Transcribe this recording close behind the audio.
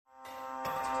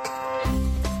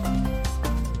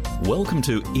Welcome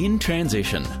to In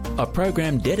Transition, a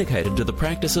program dedicated to the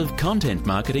practice of content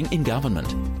marketing in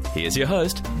government. Here's your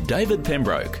host, David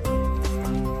Pembroke.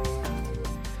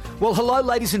 Well, hello,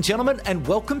 ladies and gentlemen, and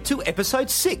welcome to episode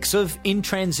 6 of In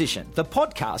Transition, the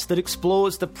podcast that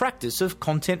explores the practice of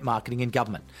content marketing in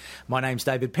government. My name's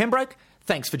David Pembroke.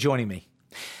 Thanks for joining me.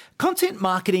 Content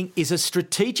marketing is a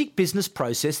strategic business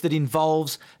process that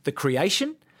involves the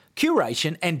creation,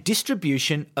 curation and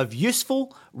distribution of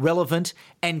useful, relevant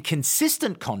and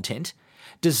consistent content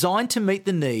designed to meet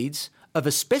the needs of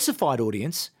a specified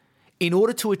audience in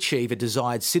order to achieve a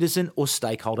desired citizen or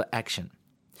stakeholder action.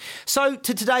 So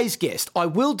to today's guest, I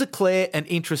will declare an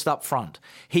interest up front.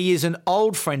 He is an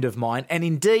old friend of mine, and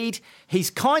indeed,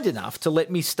 he's kind enough to let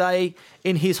me stay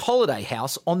in his holiday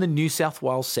house on the New South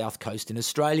Wales South Coast in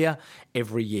Australia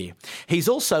every year. He's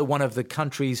also one of the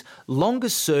country's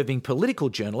longest-serving political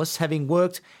journalists, having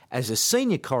worked as a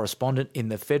senior correspondent in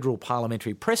the Federal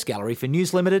Parliamentary Press Gallery for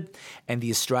News Limited and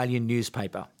the Australian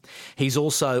newspaper. He's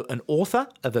also an author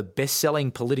of a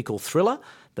best-selling political thriller,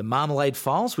 The Marmalade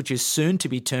Files, which is soon to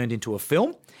be turned into a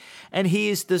film, and he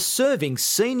is the serving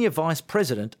Senior Vice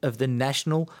President of the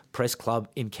National Press Club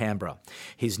in Canberra.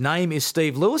 His name is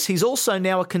Steve Lewis. He's also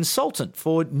now a consultant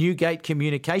for Newgate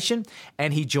Communication,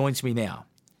 and he joins me now.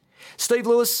 Steve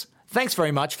Lewis, thanks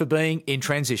very much for being in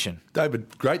transition.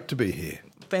 David, great to be here.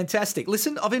 Fantastic.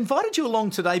 Listen, I've invited you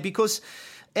along today because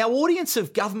our audience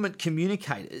of government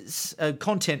communicators,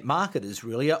 content marketers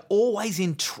really, are always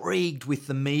intrigued with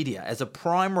the media as a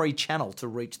primary channel to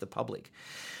reach the public.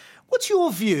 What's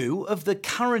your view of the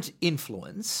current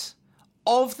influence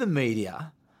of the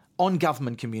media on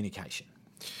government communication?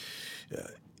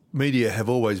 Media have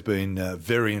always been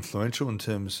very influential in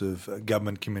terms of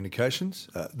government communications.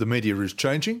 The media is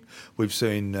changing. We've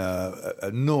seen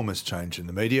enormous change in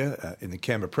the media, in the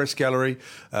Canberra Press Gallery.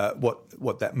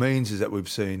 What that means is that we've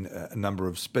seen a number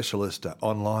of specialist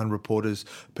online reporters,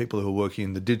 people who are working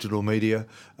in the digital media,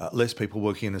 less people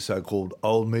working in the so-called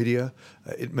old media.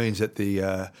 It means that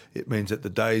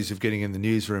the days of getting in the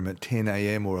newsroom at 10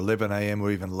 a.m. or 11 a.m.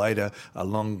 or even later are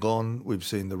long gone. We've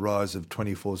seen the rise of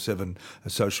 24/7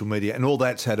 social media, and all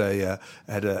that's had an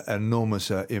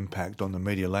enormous impact on the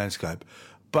media landscape.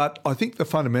 But I think the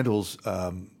fundamentals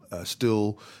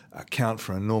still count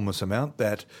for an enormous amount,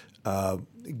 that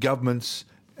governments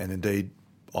and indeed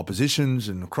oppositions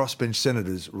and crossbench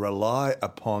senators rely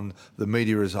upon the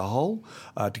media as a whole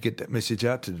to get that message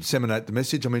out, to disseminate the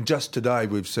message. I mean, just today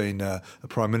we've seen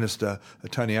Prime Minister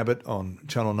Tony Abbott on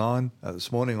Channel 9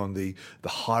 this morning on the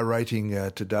High Rating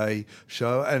Today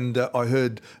show, and I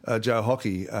heard Joe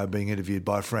Hockey being interviewed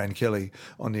by Fran Kelly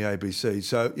on the ABC.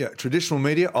 So, yeah, traditional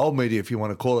media, old media if you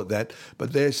want to call it that,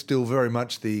 but they're still very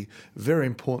much the very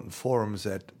important forums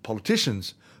that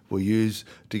politicians will use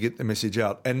to get the message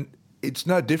out. And it's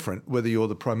no different whether you're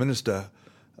the Prime Minister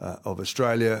of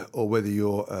Australia or whether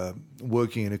you're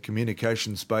working in a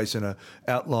communication space in an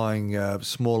outlying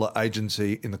smaller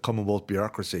agency in the Commonwealth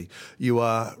bureaucracy. You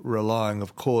are relying,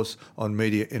 of course, on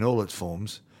media in all its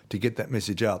forms to get that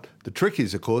message out. The trick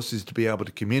is, of course, is to be able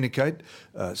to communicate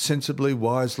sensibly,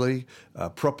 wisely,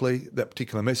 properly that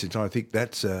particular message. And I think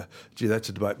that's a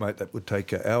debate, mate, that would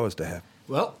take hours to have.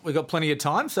 Well, we've got plenty of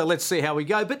time, so let's see how we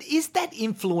go. But is that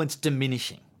influence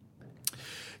diminishing?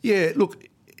 Yeah, look,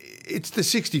 it's the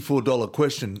 $64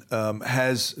 question.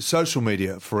 Has social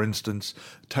media, for instance,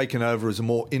 taken over as a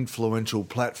more influential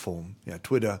platform,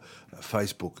 Twitter,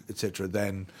 Facebook, etc.,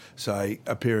 than, say,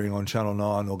 appearing on Channel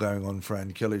 9 or going on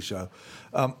Fran Kelly's show?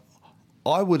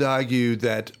 I would argue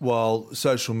that while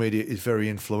social media is very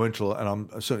influential, and I'm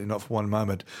certainly not for one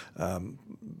moment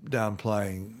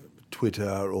downplaying Twitter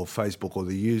or Facebook or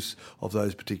the use of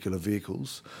those particular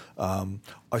vehicles,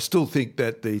 I still think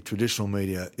that the traditional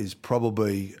media is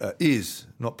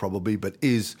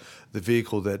the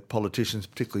vehicle that politicians,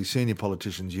 particularly senior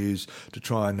politicians, use to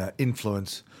try and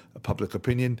influence public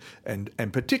opinion and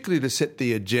particularly to set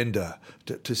the agenda,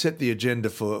 to set the agenda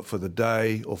for the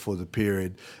day or for the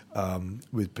period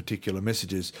with particular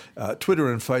messages.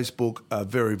 Twitter and Facebook are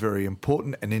very, very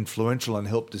important and influential and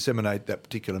help disseminate that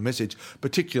particular message,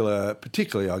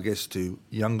 particularly, I guess, to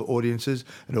younger audiences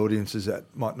and audiences that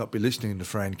might not be listening to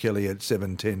Fran Kelly at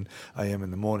 7:10 a.m.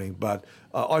 in the morning. But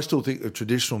I still think the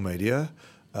traditional media,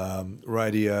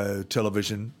 radio,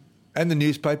 television, and the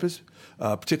newspapers,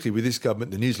 particularly with this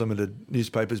government, the News Limited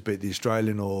newspapers, be it the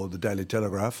Australian or the Daily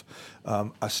Telegraph,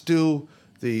 are still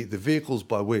the vehicles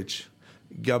by which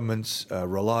governments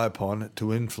rely upon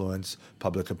to influence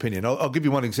public opinion. I'll give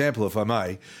you one example, if I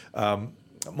may.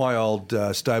 My old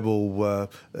stable,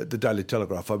 the Daily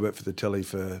Telegraph, I worked for the telly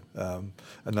for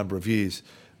a number of years.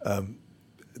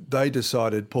 they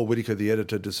decided, Paul Whittaker, the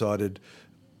editor, decided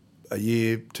a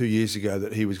year, 2 years ago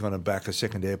that he was going to back a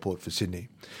second airport for Sydney.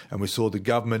 And we saw the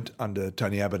government under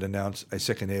Tony Abbott announce a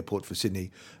second airport for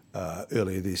Sydney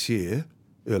earlier this year.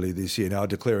 Now, I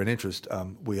declare an interest.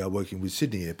 We are working with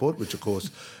Sydney Airport, which, of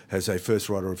course, has a first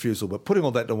right of refusal. But putting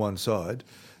all that to one side,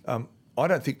 I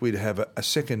don't think we'd have a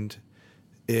second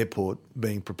airport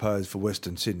being proposed for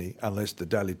Western Sydney unless the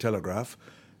Daily Telegraph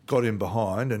got in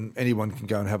behind, and anyone can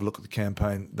go and have a look at the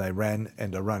campaign they ran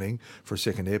and are running for a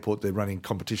second airport. They're running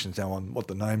competitions now on what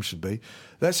the name should be.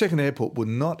 That second airport would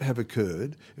not have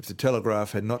occurred if the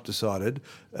Telegraph had not decided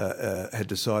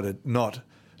not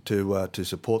to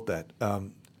support that.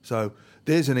 So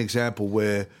there's an example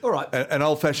where an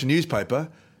old-fashioned newspaper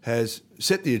has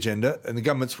set the agenda, and the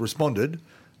government's responded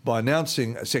by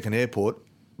announcing a second airport,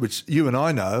 which you and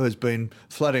I know has been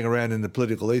floating around in the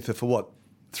political ether for what?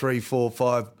 3, 4,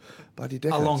 5 bloody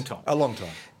decades. A long time. A long time.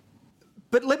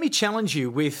 But let me challenge you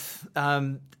with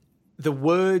the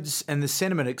words and the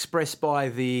sentiment expressed by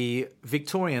the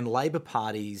Victorian Labor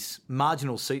Party's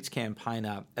marginal seats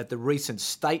campaigner at the recent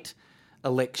state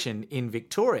election in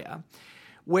Victoria,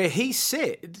 where he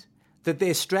said that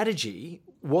their strategy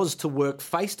was to work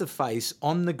face-to-face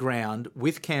on the ground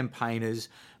with campaigners,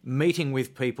 meeting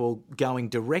with people, going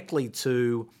directly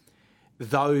to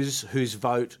those whose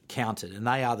vote counted, and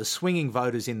they are the swinging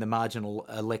voters in the marginal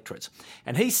electorates.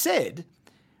 And he said,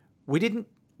 we didn't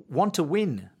want to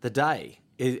win the day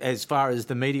as far as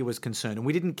the media was concerned, and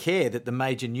we didn't care that the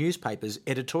major newspapers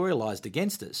editorialised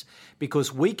against us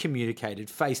because we communicated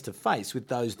face-to-face with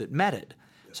those that mattered.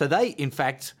 So they, in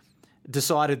fact,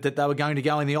 decided that they were going to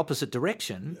go in the opposite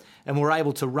direction and were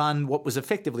able to run what was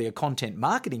effectively a content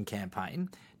marketing campaign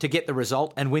to get the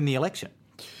result and win the election.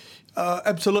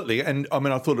 Absolutely. And I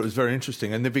mean, I thought it was very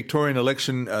interesting. And the Victorian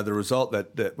election, the result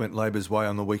that went Labor's way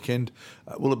on the weekend,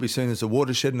 will it be seen as a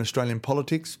watershed in Australian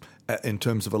politics in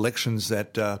terms of elections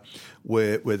that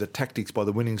where the tactics by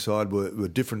the winning side were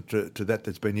different to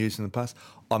that's been used in the past?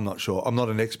 I'm not sure. I'm not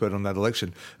an expert on that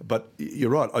election. But you're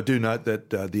right. I do note that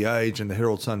The Age and the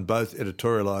Herald Sun both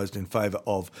editorialised in favour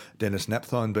of Dennis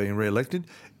Napthine being re-elected.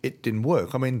 It didn't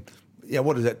work. I mean, yeah,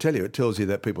 what does that tell you? It tells you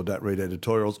that people don't read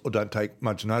editorials or don't take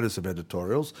much notice of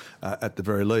editorials at the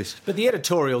very least. But the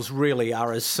editorials really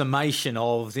are a summation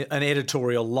of an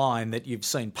editorial line that you've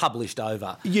seen published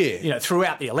over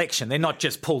throughout the election. They're not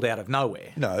just pulled out of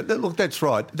nowhere. No, look, that's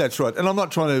right. That's right. And I'm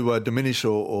not trying to diminish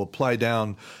or play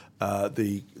down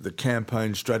the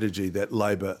campaign strategy that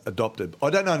Labor adopted.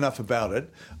 I don't know enough about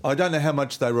it. I don't know how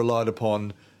much they relied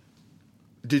upon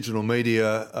digital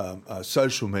media,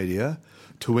 social media,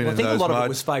 to win in those I think a lot of it modes.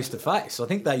 was face-to-face. I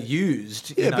think they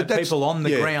used people on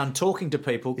the ground talking to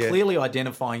people, clearly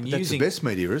identifying using... That's the best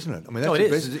media, isn't it? I mean,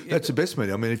 that's the best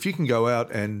media. I mean, if you can go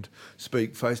out and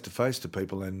speak face-to-face to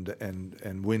people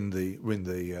and win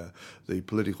the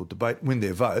political debate, win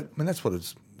their vote, I mean, that's what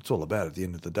it's all about at the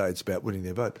end of the day. It's about winning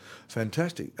their vote.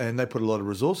 Fantastic. And they put a lot of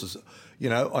resources. You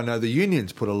know, I know the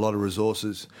unions put a lot of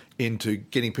resources into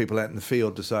getting people out in the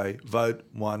field to say, vote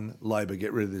one Labor,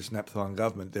 get rid of this Napthine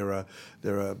government. They're a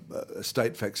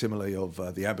state facsimile of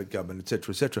the Abbott government, et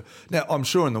cetera, et cetera. Now, I'm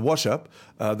sure in the wash-up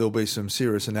there'll be some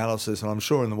serious analysis, and I'm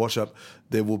sure in the wash-up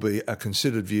there will be a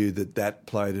considered view that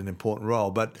played an important role.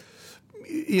 But,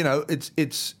 you know, it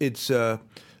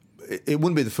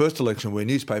wouldn't be the first election where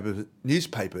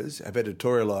newspapers have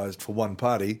editorialised for one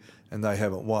party and they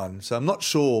haven't won. So I'm not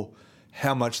sure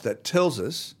how much that tells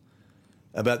us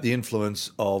about the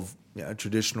influence of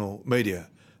traditional media.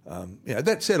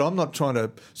 That said, I'm not trying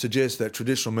to suggest that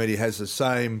traditional media has the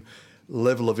same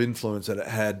level of influence that it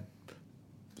had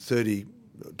 30,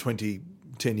 20,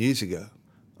 10 years ago.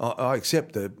 I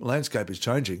accept the landscape is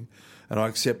changing, and I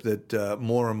accept that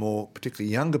more and more,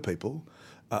 particularly younger people,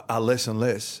 are less and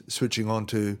less switching on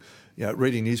to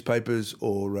reading newspapers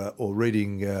or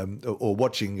reading or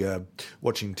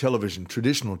watching television,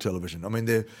 traditional television. I mean,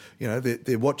 they're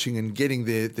watching and getting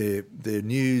their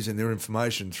news and their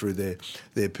information through their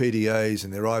PDAs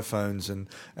and their iPhones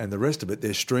and the rest of it.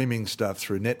 They're streaming stuff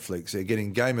through Netflix. They're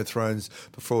getting Game of Thrones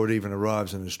before it even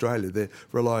arrives in Australia. They're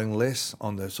relying less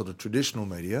on the sort of traditional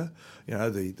media.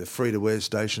 The free-to-air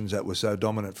stations that were so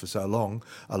dominant for so long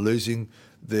are losing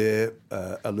their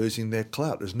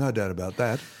clout. There's no doubt about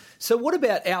that. So what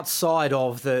about outside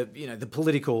of the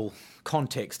political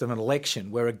context of an election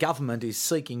where a government is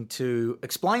seeking to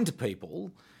explain to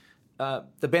people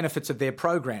the benefits of their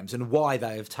programs and why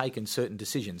they have taken certain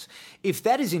decisions. If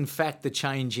that is in fact the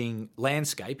changing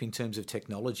landscape in terms of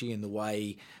technology and the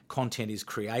way content is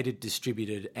created,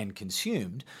 distributed and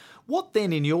consumed, what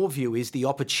then, in your view, is the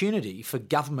opportunity for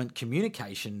government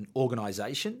communication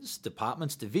organisations,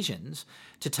 departments, divisions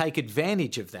to take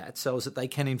advantage of that so as that they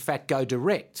can in fact go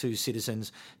direct to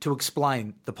citizens to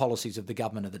explain the policies of the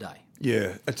government of the day?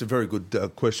 Yeah, that's a very good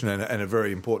question and a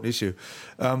very important issue.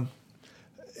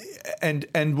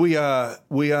 And we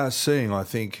are seeing, I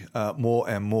think, more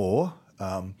and more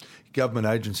government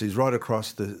agencies right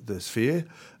across the sphere,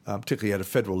 particularly at a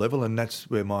federal level, and that's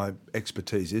where my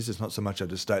expertise is. It's not so much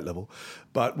at a state level,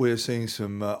 but we're seeing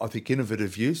some, I think,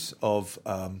 innovative use of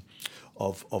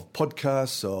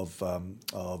podcasts,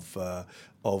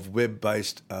 of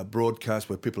web-based broadcasts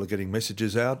where people are getting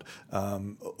messages out.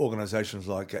 Organisations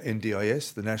like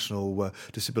NDIS, the National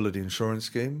Disability Insurance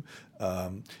Scheme,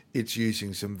 it's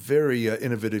using some very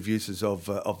innovative uses of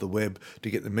the web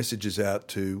to get the messages out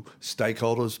to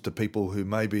stakeholders, to people who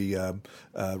may be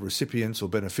recipients or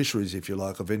beneficiaries, if you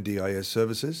like, of NDIS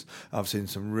services. I've seen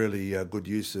some really good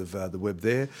use of the web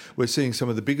there. We're seeing some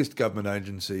of the biggest government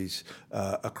agencies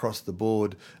across the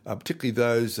board, particularly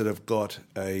those that have got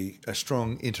a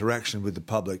strong interaction with the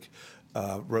public,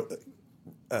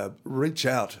 reach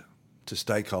out to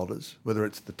stakeholders, whether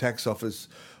it's the tax office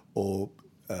or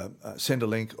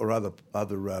Centrelink or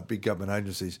other big government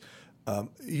agencies,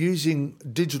 using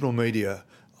digital media,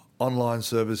 online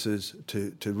services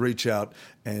to reach out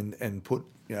and put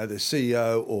their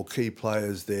CEO or key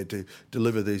players there to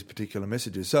deliver these particular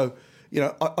messages. So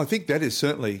I think that is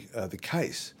certainly the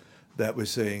case, that we're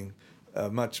seeing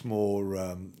much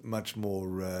more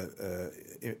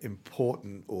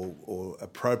important or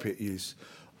appropriate use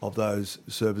of those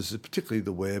services, particularly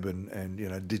the web and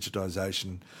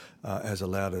digitisation has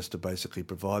allowed us to basically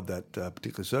provide that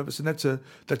particular service, and that's a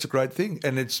great thing.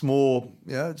 And it's more,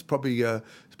 it's probably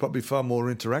far more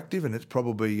interactive, and it's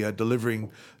probably delivering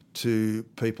to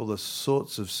people the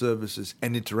sorts of services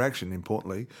and interaction,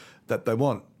 importantly, that they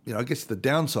want. I guess the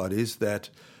downside is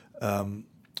that a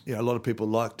lot of people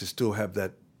like to still have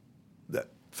that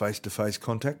face-to-face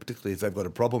contact, particularly if they've got a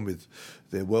problem with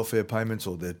their welfare payments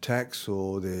or their tax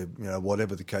or their,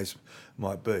 whatever the case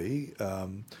might be. I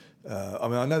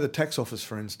know the tax office,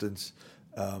 for instance,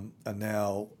 are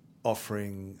now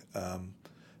offering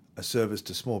a service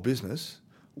to small business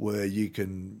where you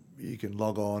can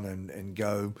log on and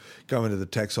go into the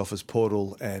tax office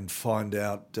portal and find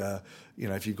out,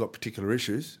 if you've got particular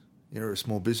issues. You're a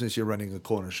small business, you're running a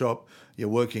corner shop, you're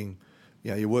working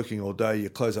all day, you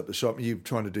close up the shop, and you're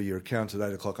trying to do your accounts at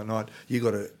 8 o'clock at night, you've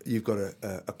got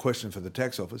a question for the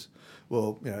tax office.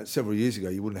 Well, several years ago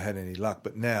you wouldn't have had any luck,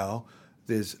 but now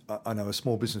there's, I know, a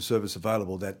small business service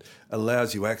available that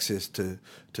allows you access to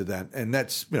that. And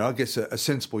that's, I guess, a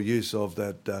sensible use of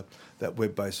that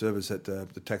web-based service that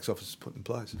the tax office has put in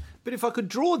place. But if I could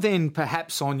draw then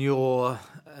perhaps on your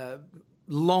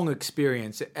long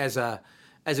experience as a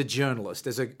journalist,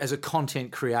 as a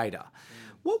content creator,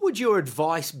 what would your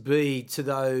advice be to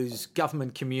those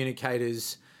government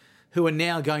communicators who are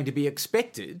now going to be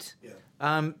expected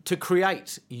to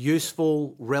create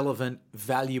useful, relevant,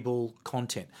 valuable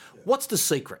content? What's the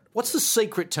secret? What's the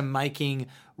secret to making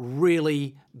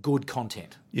really good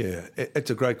content? Yeah, it's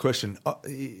a great question.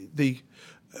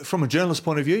 From a journalist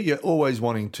point of view, you're always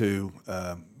wanting to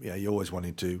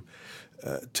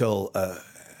tell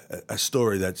a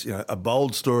story that's a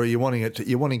bold story. You're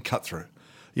wanting cut through.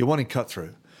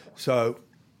 So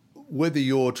whether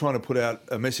you're trying to put out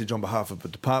a message on behalf of a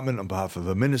department, on behalf of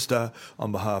a minister,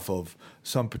 on behalf of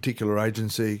some particular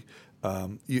agency,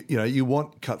 you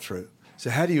want cut through. So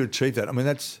how do you achieve that? I mean,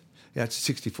 that's a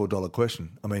 $64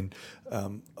 question. I mean,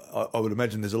 I would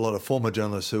imagine there's a lot of former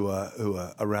journalists who are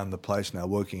around the place now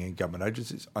working in government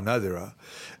agencies. I know there are,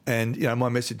 and my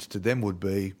message to them would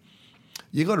be,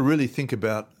 you've got to really think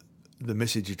about the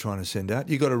message you're trying to send out.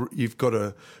 You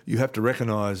have to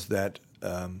recognise that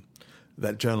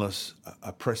that journalists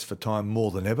are pressed for time more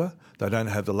than ever. They don't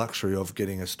have the luxury of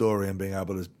getting a story and being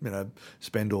able to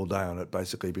spend all day on it,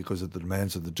 basically because of the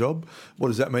demands of the job. What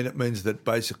does that mean? It means that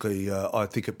basically I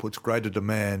think it puts greater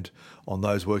demand on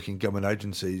those working government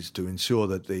agencies to ensure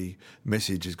that the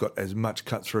message has got as much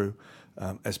cut through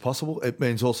as possible. It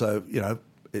means also,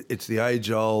 it's the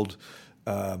age-old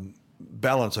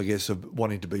balance, I guess, of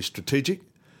wanting to be strategic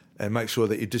and make sure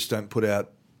that you just don't put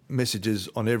out messages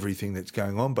on everything that's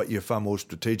going on, but you're far more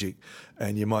strategic,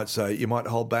 and you might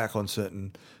hold back on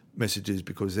certain messages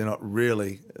because they're not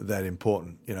really that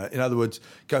important. In other words,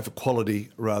 go for quality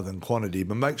rather than quantity,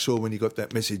 but make sure when you've got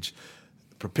that message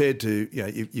prepared to,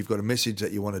 you've got a message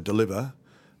that you want to deliver,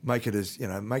 make it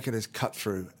as cut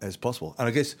through as possible. And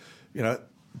I guess,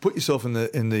 put yourself in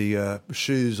the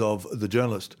shoes of the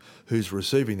journalist who's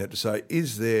receiving that to say,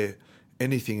 is there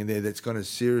anything in there that's going to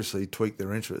seriously tweak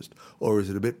their interest, or is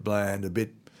it a bit bland, a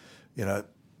bit,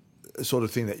 sort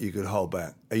of thing that you could hold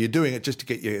back? Are you doing it just to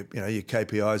get your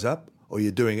KPIs up, or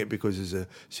you're doing it because there's a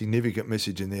significant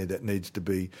message in there that needs to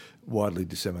be widely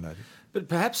disseminated? But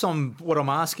perhaps what I'm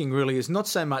asking really is not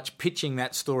so much pitching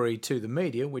that story to the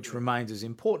media, which remains as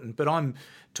important, but I'm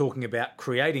talking about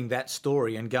creating that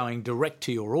story and going direct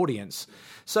to your audience.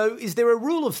 So is there a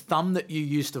rule of thumb that you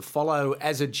used to follow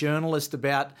as a journalist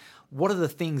about what are the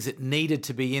things that needed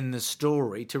to be in the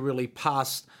story to really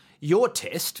pass your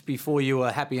test before you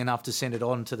were happy enough to send it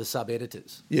on to the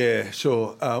sub-editors? Yeah,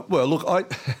 sure. Well, look,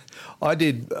 I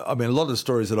did, a lot of the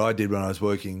stories that I did when I was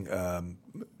working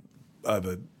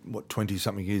over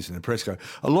 20-something years in the press co,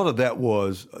 a lot of that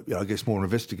was, I guess, more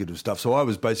investigative stuff. So I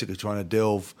was basically trying to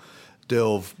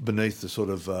delve beneath the sort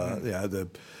of, the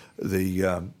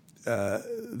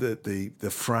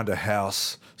front of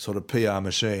house sort of PR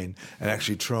machine and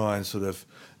actually try and sort of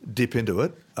dip into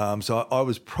it. So I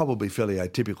was probably fairly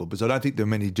atypical, because I don't think there are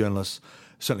many journalists,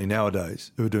 certainly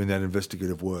nowadays, who are doing that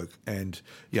investigative work. And,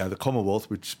 the Commonwealth,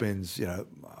 which spends,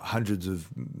 hundreds of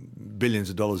billions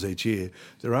of dollars each year,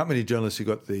 there aren't many journalists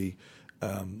who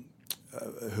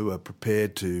are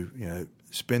prepared to,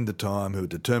 spend the time, who are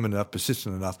determined enough,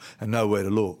 persistent enough, and know where to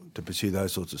look to pursue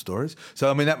those sorts of stories.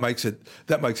 So, that makes it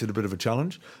a bit of a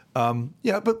challenge.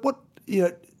 But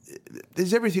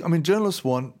there's everything. Journalists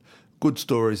want good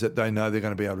stories that they know they're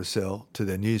going to be able to sell to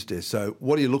their news desk. So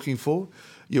what are you looking for?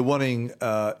 You're wanting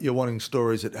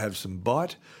stories that have some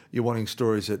bite. You're wanting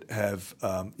stories that have,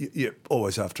 you're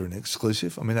always after an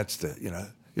exclusive. That's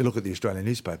you look at the Australian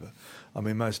newspaper.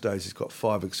 Most days it's got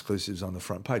 5 exclusives on the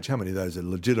front page. How many of those are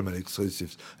legitimate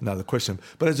exclusives? Another question.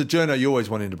 But as a journo, you're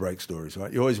always wanting to break stories,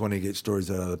 right? You're always wanting to get stories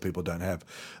that other people don't have.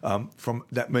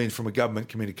 That means from a government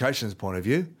communications point of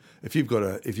view, if you've got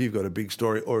a big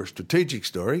story or a strategic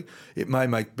story, it may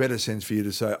make better sense for you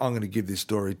to say, I'm going to give this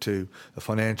story to the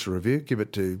Financial Review, give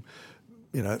it to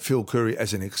Phil Curry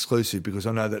as an exclusive, because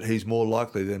I know that he's more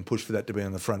likely than push for that to be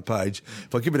on the front page.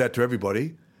 If I give it out to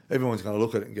everybody, everyone's going to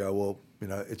look at it and go, well,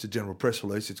 it's a general press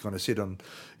release. It's going to sit on,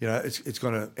 it's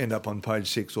going to end up on page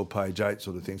 6 or page 8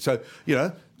 sort of thing. So,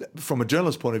 from a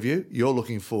journalist point of view, you're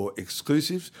looking for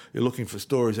exclusives. You're looking for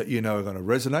stories that are going to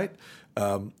resonate.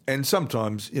 And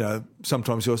sometimes you're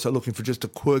also looking for just a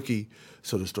quirky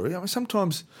sort of story.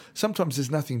 Sometimes there's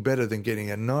nothing better than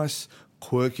getting a nice,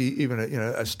 quirky, even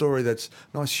a story that's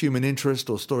nice human interest,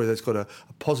 or a story that's got a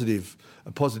positive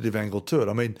angle to it.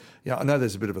 I know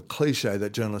there's a bit of a cliche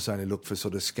that journalists only look for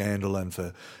sort of scandal, and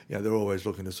for they're always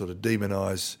looking to sort of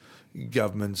demonise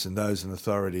governments and those in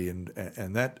authority, and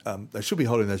that they should be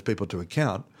holding those people to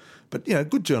account. But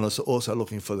good journalists are also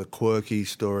looking for the quirky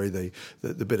story,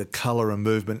 the bit of colour and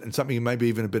movement, and something maybe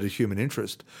even a bit of human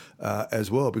interest as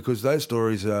well, because those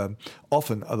stories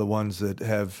often are the ones that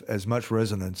have as much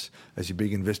resonance as your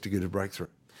big investigative breakthrough.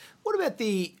 What about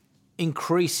the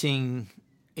increasing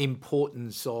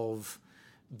importance of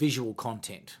visual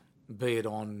content, be it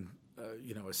on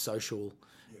a social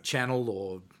channel,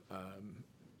 or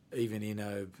even in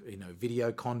a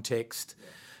video context?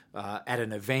 At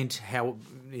an event, how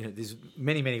there's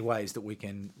many ways that we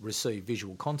can receive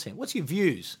visual content. What's your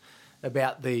views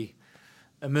about the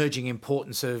emerging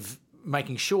importance of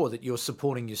making sure that you're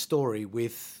supporting your story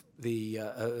with the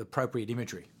appropriate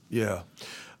imagery? Yeah.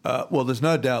 Well, there's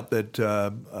no doubt that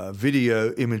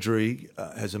video imagery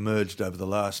has emerged over the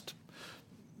last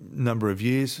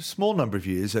small number of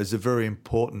years, as a very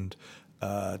important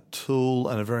tool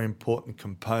and a very important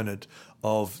component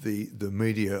of the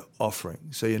media offering.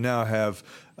 So you now have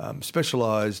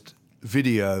specialised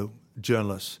video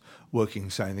journalists working,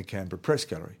 say, in the Canberra Press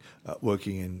Gallery,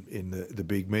 working in the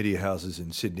big media houses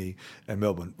in Sydney and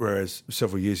Melbourne, whereas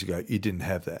several years ago you didn't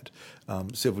have that.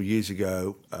 Several years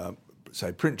ago,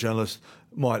 say, print journalists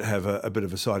might have a bit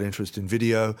of a side interest in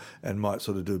video and might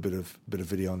sort of do a bit of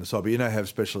video on the side, but you now have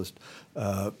specialist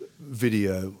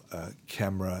video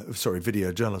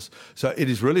journalists. So it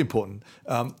is really important.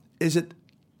 I'm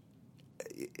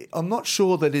not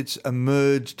sure that it's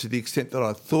emerged to the extent that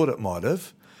I thought it might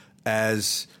have,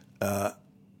 as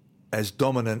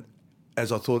dominant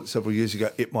as I thought several years ago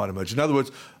it might emerge. In other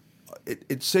words,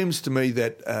 it seems to me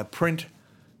that print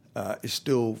is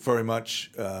still very much,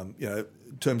 in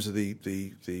terms of the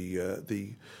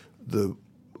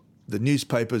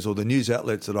newspapers or the news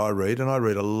outlets that I read, and I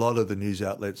read a lot of the news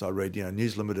outlets. I read,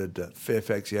 News Limited,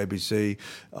 Fairfax, the ABC.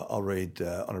 I'll read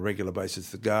on a regular basis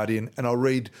The Guardian, and I'll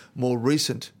read more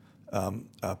recent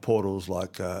portals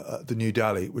like the New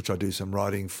Daily, which I do some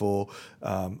writing for,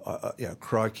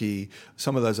 Crikey,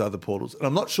 some of those other portals. And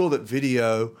I'm not sure that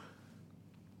video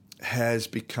has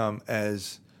become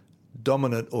as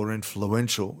dominant or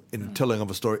influential in the telling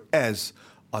of a story as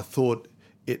I thought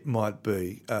it might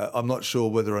be. I'm not sure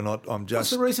whether or not I'm just... What's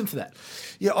the reason for that?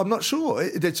 Yeah, I'm not sure.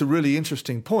 That's a really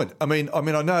interesting point. I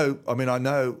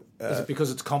know. Is it because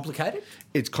it's complicated?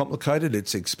 It's complicated.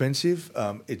 It's expensive.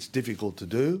 It's difficult to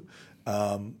do.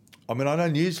 I know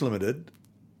News Limited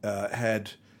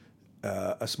had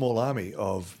a small army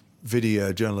of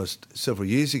video journalists several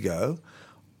years ago.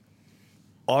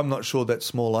 I'm not sure that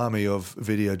small army of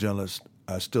video journalists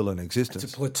are still in existence.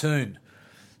 It's a platoon.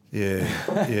 Yeah,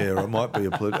 or it might be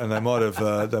a platoon, and they might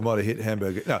have hit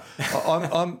Hamburg. No,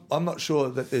 I'm not sure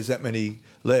that there's that many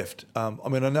left. I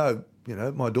know,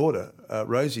 my daughter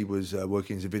Rosie was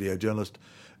working as a video journalist.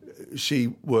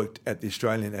 She worked at the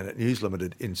Australian and at News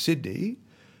Limited in Sydney,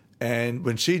 and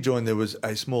when she joined, there was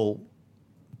a small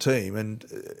team, and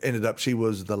ended up she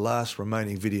was the last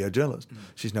remaining video journalist.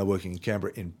 She's now working in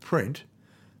Canberra in print.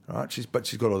 Right, she's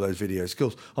got all those video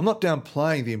skills. I'm not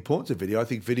downplaying the importance of video. I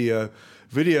think video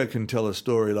can tell a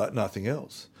story like nothing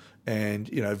else. And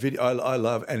video I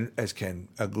love, and as can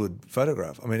a good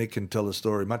photograph. It can tell a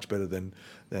story much better than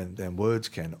words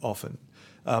can often.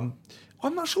 I'm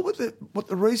not sure what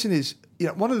the reason is.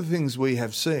 One of the things we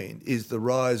have seen is the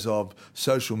rise of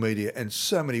social media and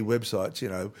so many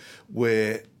websites.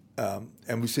 Where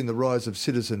and we've seen the rise of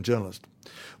citizen journalists,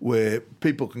 where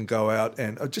people can go out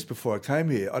and just before I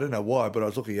came here, I don't know why, but I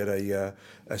was looking at a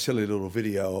silly little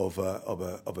video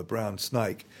of a brown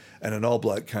snake, and an old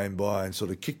bloke came by and sort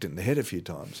of kicked it in the head a few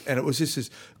times, and it was just this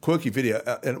quirky video,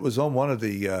 and it was on one of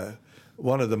the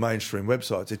mainstream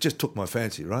websites. It just took my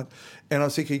fancy, right? And I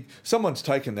was thinking, someone's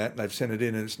taken that and they've sent it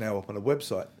in, and it's now up on a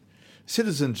website.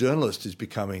 Citizen journalist is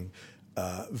becoming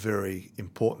very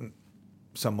important.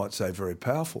 Some might say very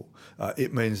powerful.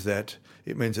 It means that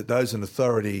those in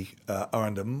authority are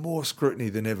under more scrutiny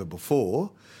than ever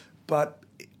before. But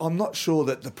I'm not sure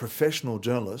that the professional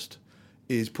journalist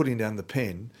is putting down the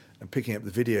pen and picking up the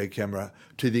video camera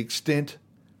to the extent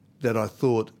that I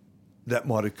thought that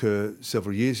might occur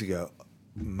several years ago.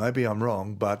 Maybe I'm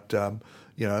wrong, but and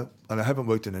I haven't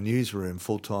worked in a newsroom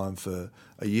full time for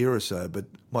a year or so. But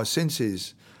my sense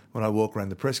is, when I walk around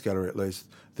the press gallery at least,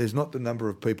 there's not the number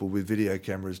of people with video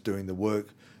cameras doing the work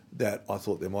that I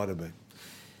thought there might have been.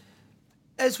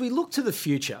 As we look to the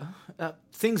future,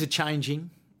 things are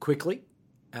changing quickly,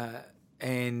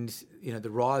 and the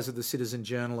rise of the citizen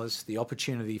journalist, the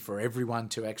opportunity for everyone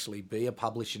to actually be a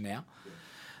publisher now.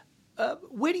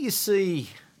 Where do you see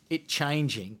it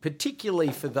changing,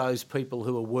 particularly for those people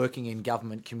who are working in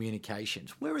government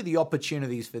communications? Where are the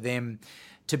opportunities for them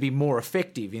to be more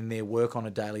effective in their work on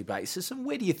a daily basis, and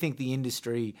where do you think the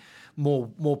industry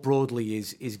more broadly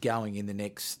is going in the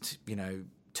next 2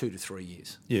 to 3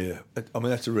 years? Yeah,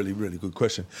 that's a really, really good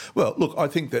question. Well, look, I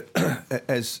think that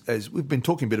as we've been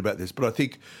talking a bit about this, but I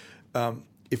think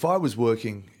if I was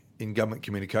working in government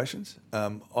communications,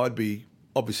 I'd be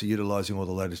obviously utilising all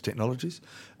the latest technologies.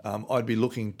 I'd be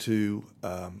looking for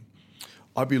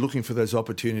those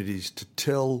opportunities to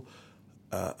tell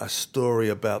a story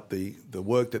about the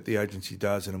work that the agency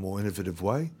does in a more innovative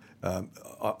way.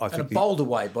 I think a bolder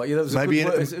way, but it was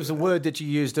it was a word that you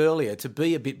used earlier, to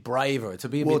be a bit braver, to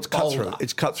be a bit bolder.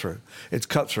 It's cut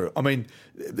through.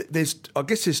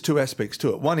 There's two aspects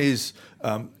to it. One is,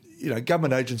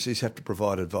 government agencies have to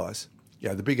provide advice.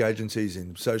 The big agencies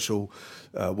in social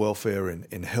welfare,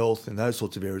 in health, in those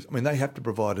sorts of areas, they have to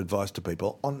provide advice to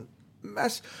people on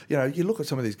mass. You look at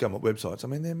some of these government websites,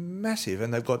 they're massive,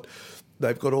 and they've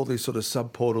got all these sort of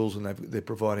sub-portals, and they're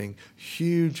providing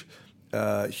huge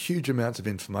amounts of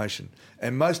information,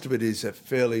 and most of it is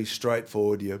fairly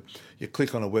straightforward. You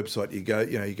click on a website, you go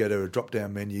to a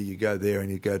drop-down menu, you go there,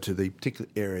 and you go to the particular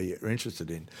area you're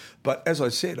interested in. But as I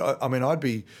said, I'd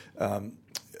be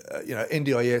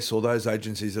NDIS or those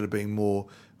agencies that are being more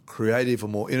creative or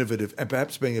more innovative and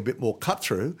perhaps being a bit more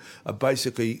cut-through are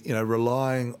basically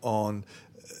relying on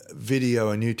video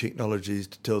and new technologies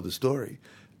to tell the story.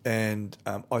 And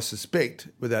I suspect,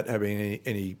 without having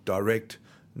any direct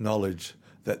knowledge,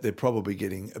 that they're probably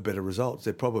getting better results.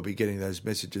 They're probably getting those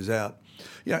messages out.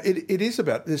 It is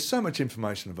about, there's so much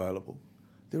information available.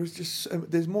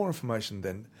 There's more information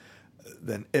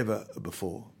than ever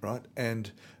before, right?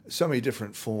 And so many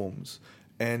different forms.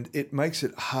 And it makes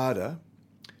it harder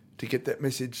to get that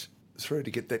message through,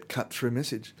 to get that cut-through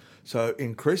message. So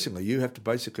increasingly, you have to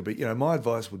basically be, my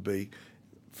advice would be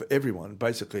for everyone,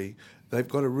 basically, they've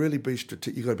got to really be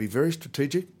you've got to be very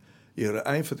strategic. You've got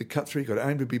to aim for the cut-through. You've got to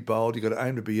aim to be bold. You've got to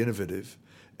aim to be innovative.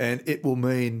 And it will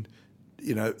mean,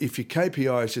 if your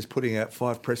KPI is just putting out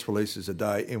 5 press releases a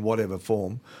day in whatever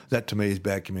form, that to me is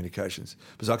bad communications.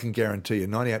 Because I can guarantee you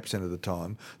 98% of the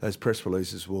time, those press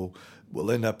releases will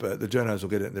end up, the journos will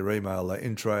get it in their email, they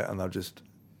intro and they'll just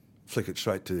flick it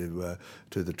straight to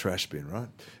the trash bin, right?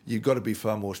 You've got to be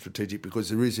far more strategic because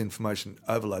there is information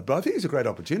overload. But I think it's a great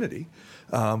opportunity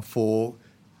for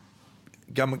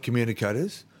government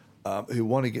communicators who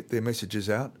want to get their messages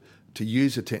out, to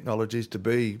use the technologies, to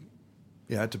be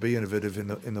innovative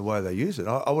in the way they use it.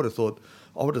 I would have thought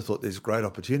there's great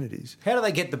opportunities. How do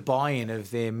they get the buy-in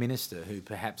of their minister, who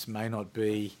perhaps may not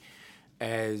be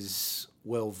as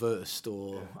well versed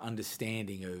or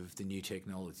understanding of the new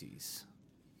technologies?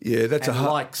 Yeah,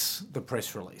 likes the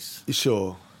press release.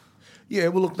 Sure. Yeah,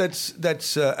 well, look, that's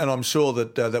and I'm sure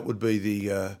that would be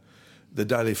the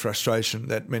daily frustration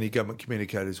that many government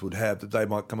communicators would have, that they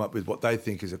might come up with what they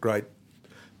think is a great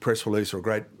press release or a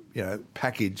great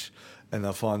package, and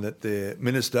they'll find that their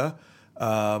minister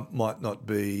might not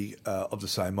be of the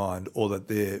same mind, or that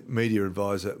their media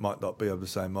advisor might not be of the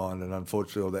same mind, and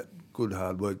unfortunately all that good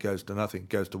hard work goes to nothing,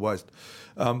 goes to waste.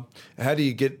 How do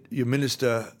you get your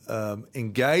minister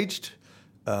engaged?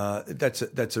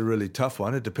 That's a really tough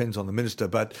one. It depends on the minister,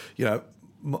 but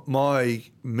my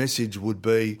message would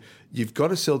be, you've got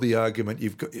to sell the argument.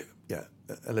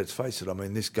 Let's face it, I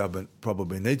mean, this government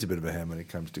probably needs a bit of a hand when it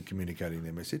comes to communicating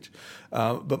their message.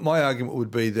 But my argument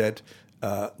would be that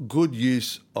good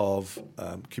use of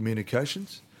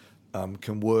communications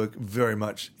can work very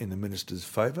much in the minister's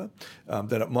favour,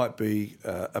 that it might be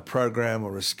a program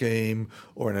or a scheme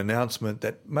or an announcement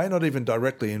that may not even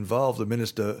directly involve the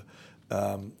minister,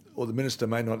 or the minister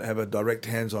may not have a direct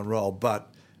hands-on role,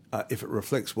 but if it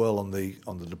reflects well on the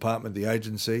department, the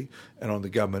agency, and on the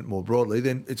government more broadly,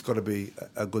 then it's got to be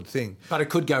a good thing. But it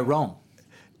could go wrong.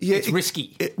 Yeah, it's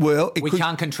risky. We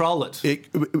can't control it.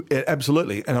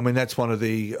 Absolutely, and I mean that's one of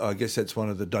the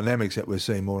dynamics that we're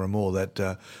seeing more and more,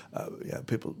 that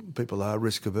people are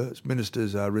risk averse.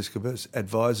 Ministers are risk averse.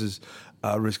 Advisors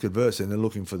are risk averse, and they're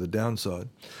looking for the downside.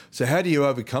 So how do you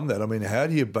overcome that? I mean, how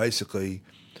do you basically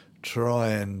try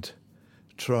and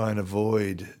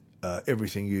avoid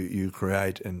everything you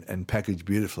create and package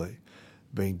beautifully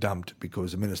being dumped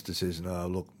because the minister says, no,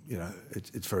 look,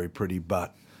 it's very pretty,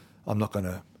 but I'm not going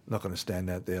to stand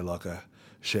out there like a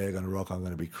shag on a rock. I'm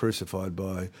going to be crucified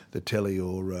by the telly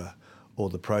or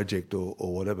the project or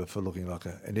whatever for looking like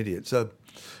an idiot. So,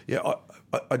 yeah,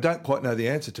 I don't quite know the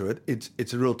answer to it.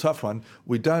 It's a real tough one.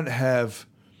 We don't have...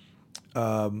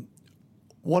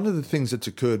 one of the things that's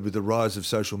occurred with the rise of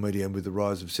social media and with the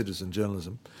rise of citizen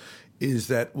journalism is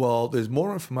that while there's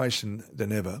more information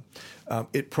than ever,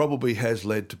 it probably has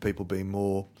led to people being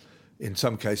more, in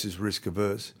some cases, risk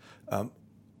averse.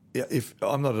 If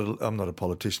I'm not a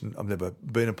politician, I've never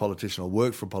been a politician or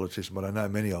worked for a politician, but I know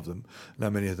many of them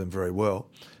very well.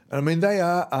 And I mean, they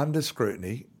are under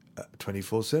scrutiny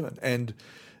 24/7. And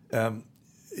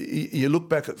you look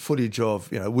back at footage of,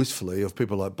 wistfully, of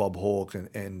people like Bob Hawke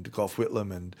and Gough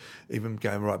Whitlam, and even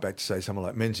going right back to, say, someone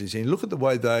like Menzies, and you look at the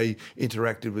way they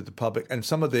interacted with the public and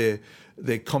some of their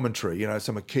commentary,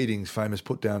 some of Keating's famous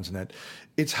put-downs and that.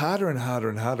 It's harder and harder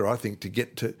and harder, I think, to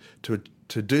get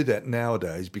to do that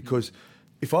nowadays, because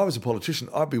if I was a politician,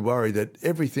 I'd be worried that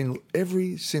every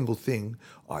single thing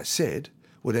I said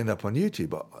would end up on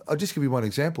YouTube. I'll just give you one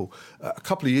example. A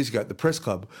couple of years ago at the Press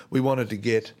Club, we wanted to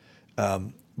get...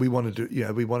 we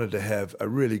wanted to have a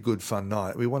really good fun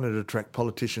night. We wanted to attract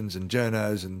politicians and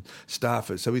journos and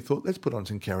staffers. So we thought, let's put on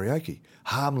some karaoke,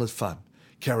 harmless fun,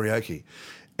 karaoke.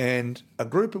 And a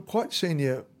group of quite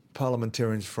senior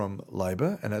parliamentarians from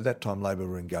Labor, and at that time Labor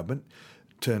were in government,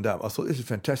 turned up. I thought, this is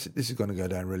fantastic. This is going to go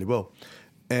down really well.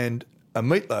 And a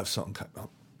Meatloaf song came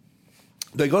up.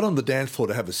 They got on the dance floor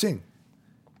to have a sing.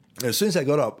 And as soon as they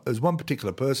got up, there was one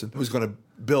particular person who was going to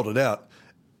belt it out.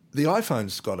 The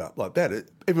iPhones got up like that.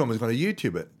 Everyone was going to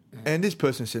YouTube it. And this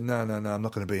person said, no, I'm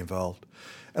not going to be involved.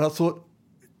 And I thought,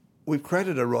 we've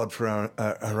created a rod for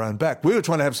our own back. We were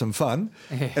trying to have some fun.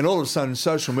 And all of a sudden,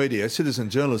 social media, citizen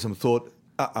journalism thought,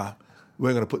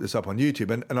 we're going to put this up on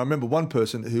YouTube. And I remember one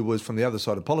person who was from the other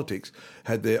side of politics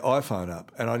had their iPhone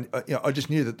up. And I just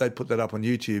knew that they'd put that up on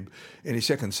YouTube any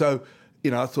second. So,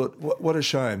 I thought, what a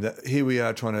shame that here we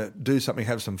are trying to do something,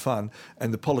 have some fun,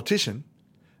 and the politician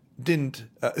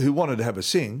who wanted to have a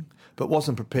sing but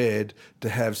wasn't prepared to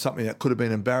have something that could have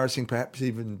been embarrassing, perhaps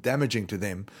even damaging to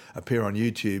them, appear on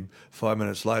YouTube 5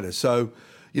 minutes later. So,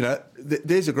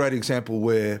 there's a great example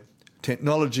where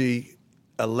technology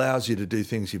allows you to do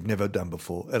things you've never done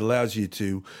before. It allows you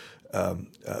to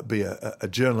be a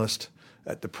journalist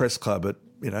at the Press Club at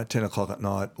 10 o'clock at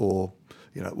night, or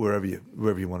wherever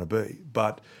you want to be.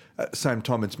 But at the same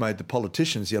time, it's made the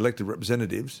politicians, the elected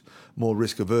representatives, more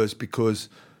risk averse because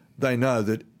they know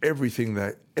that everything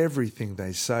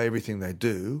they say, everything they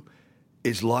do,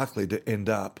 is likely to end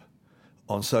up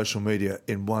on social media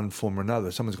in one form or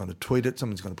another. Someone's going to tweet it,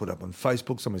 someone's going to put it up on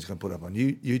Facebook, someone's going to put it up on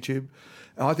YouTube.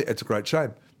 And I think that's a great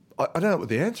shame. I don't know what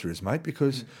the answer is, mate,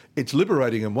 because it's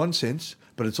liberating in one sense,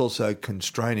 but it's also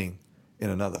constraining in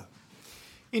another.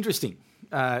 Interesting.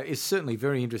 It's certainly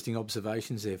very interesting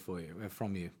observations there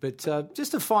from you. But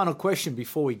just a final question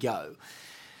before we go.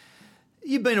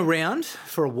 You've been around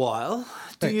for a while.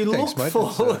 Do you look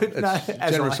forward?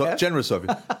 Generous of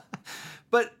you.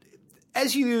 But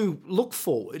as you look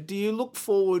forward, do you look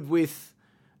forward with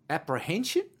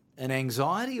apprehension and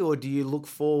anxiety, or do you look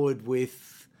forward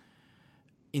with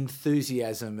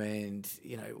enthusiasm and,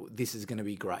 this is going to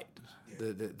be great,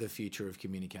 the future of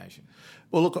communication?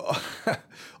 Well, look,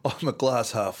 I'm a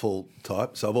glass half full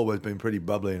type, so I've always been pretty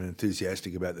bubbly and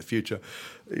enthusiastic about the future,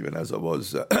 even as I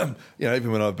was,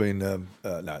 even when I've been,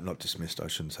 not dismissed, I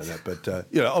shouldn't say that, but,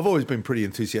 I've always been pretty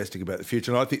enthusiastic about the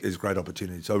future, and I think there's great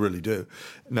opportunities, I really do,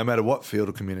 no matter what field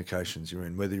of communications you're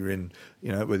in, whether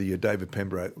you're David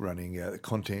Pembroke running the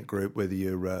content group, whether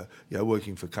you're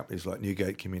working for companies like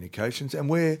Newgate Communications, and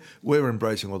we're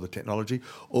embracing all the technology,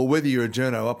 or whether you're a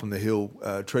journo up on the hill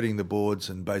treading the boards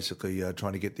and basically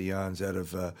trying to get the yarns out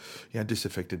of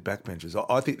disaffected backbenchers.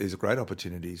 I think there's great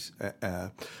opportunities,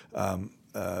 and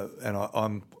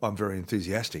I'm very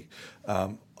enthusiastic.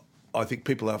 I think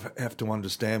people have to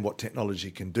understand what technology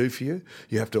can do for you.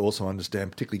 You have to also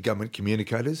understand, particularly government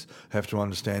communicators, have to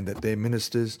understand that their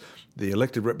ministers, the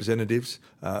elected representatives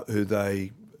who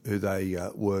they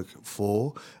work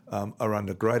for are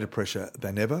under greater pressure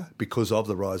than ever because of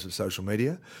the rise of social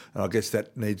media, and I guess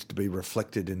that needs to be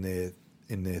reflected in their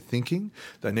thinking.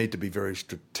 They need to be very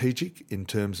strategic in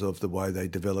terms of the way they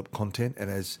develop content, and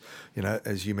as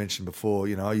you mentioned before,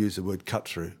 I use the word cut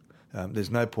through. There's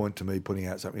no point to me putting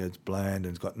out something that's bland and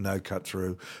it's got no cut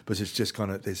through, because it's just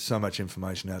there's so much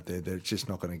information out there that it's just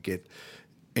not going to get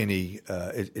any.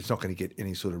 It's not going to get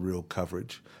any sort of real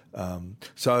coverage. I'm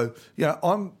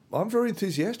very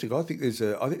enthusiastic. I think there's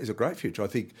a great future. I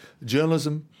think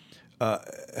journalism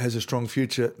has a strong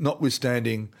future,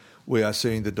 notwithstanding we are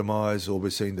seeing the demise, or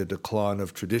we're seeing the decline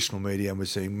of traditional media, and we're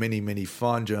seeing many, many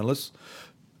fine journalists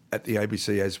at the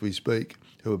ABC as we speak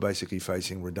who are basically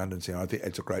facing redundancy. And I think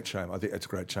it's a great shame.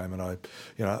 And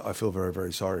I feel very,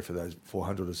 very sorry for those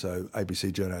 400 or so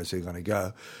ABC journalists who are going to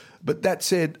go. But that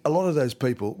said, a lot of those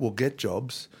people will get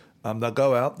jobs. They'll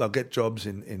go out, they'll get jobs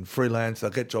in freelance,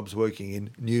 they'll get jobs working in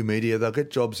new media, they'll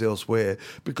get jobs elsewhere,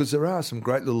 because there are some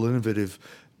great little innovative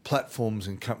platforms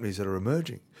and companies that are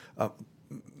emerging.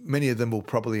 Many of them will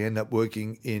probably end up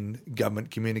working in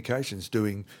government communications,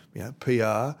 doing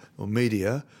PR or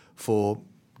media for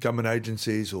government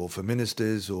agencies or for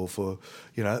ministers or for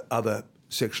other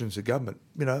sections of government.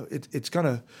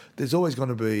 There's always going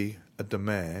to be a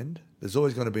demand. There's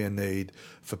always going to be a need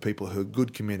for people who are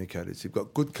good communicators, who've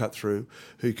got good cut through,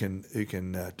 who can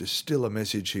distill a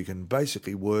message, who can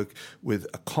basically work with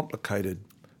a complicated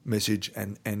message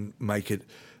and make it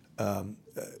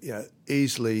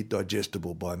easily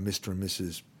digestible by Mr. and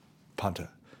Mrs. Punter.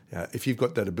 If you've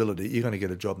got that ability, you're going to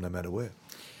get a job no matter where.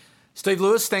 Steve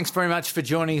Lewis, thanks very much for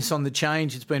joining us on The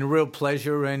Change. It's been a real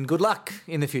pleasure, and good luck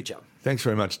in the future. Thanks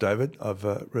very much, David. I've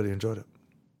really enjoyed it.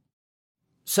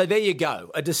 So there you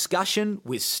go, a discussion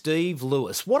with Steve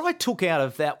Lewis. What I took out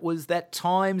of that was that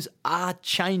times are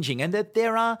changing and that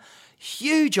there are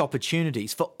huge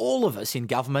opportunities for all of us in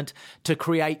government to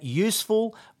create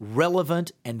useful,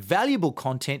 relevant and valuable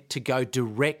content to go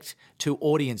direct to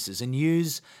audiences and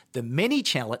use the many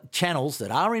channels that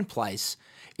are in place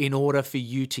in order for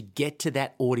you to get to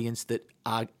that audience that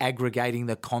are aggregating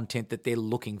the content that they're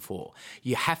looking for.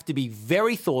 You have to be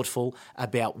very thoughtful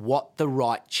about what the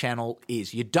right channel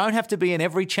is. You don't have to be in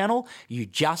every channel, you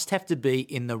just have to be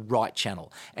in the right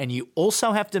channel. And you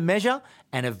also have to measure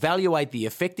and evaluate the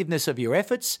effectiveness of your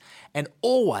efforts, and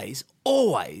always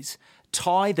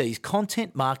tie these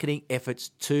content marketing efforts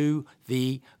to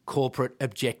the corporate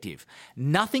objective.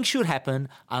 Nothing should happen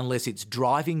unless it's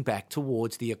driving back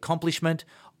towards the accomplishment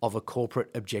of a corporate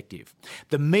objective.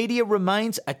 The media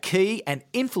remains a key and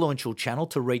influential channel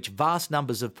to reach vast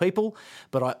numbers of people,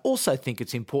 but I also think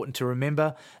it's important to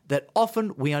remember that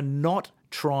often we are not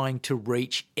trying to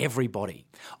reach everybody.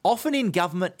 Often in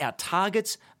government, our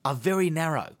targets are very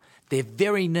narrow. They're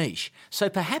very niche, so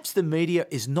perhaps the media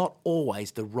is not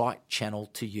always the right channel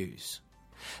to use.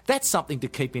 That's something to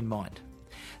keep in mind.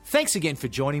 Thanks again for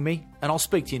joining me, and I'll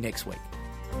speak to you next week.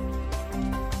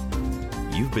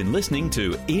 You've been listening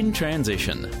to In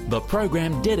Transition, the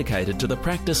program dedicated to the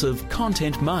practice of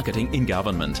content marketing in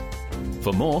government.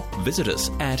 For more, visit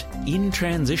us at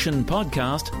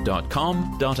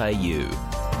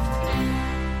intransitionpodcast.com.au.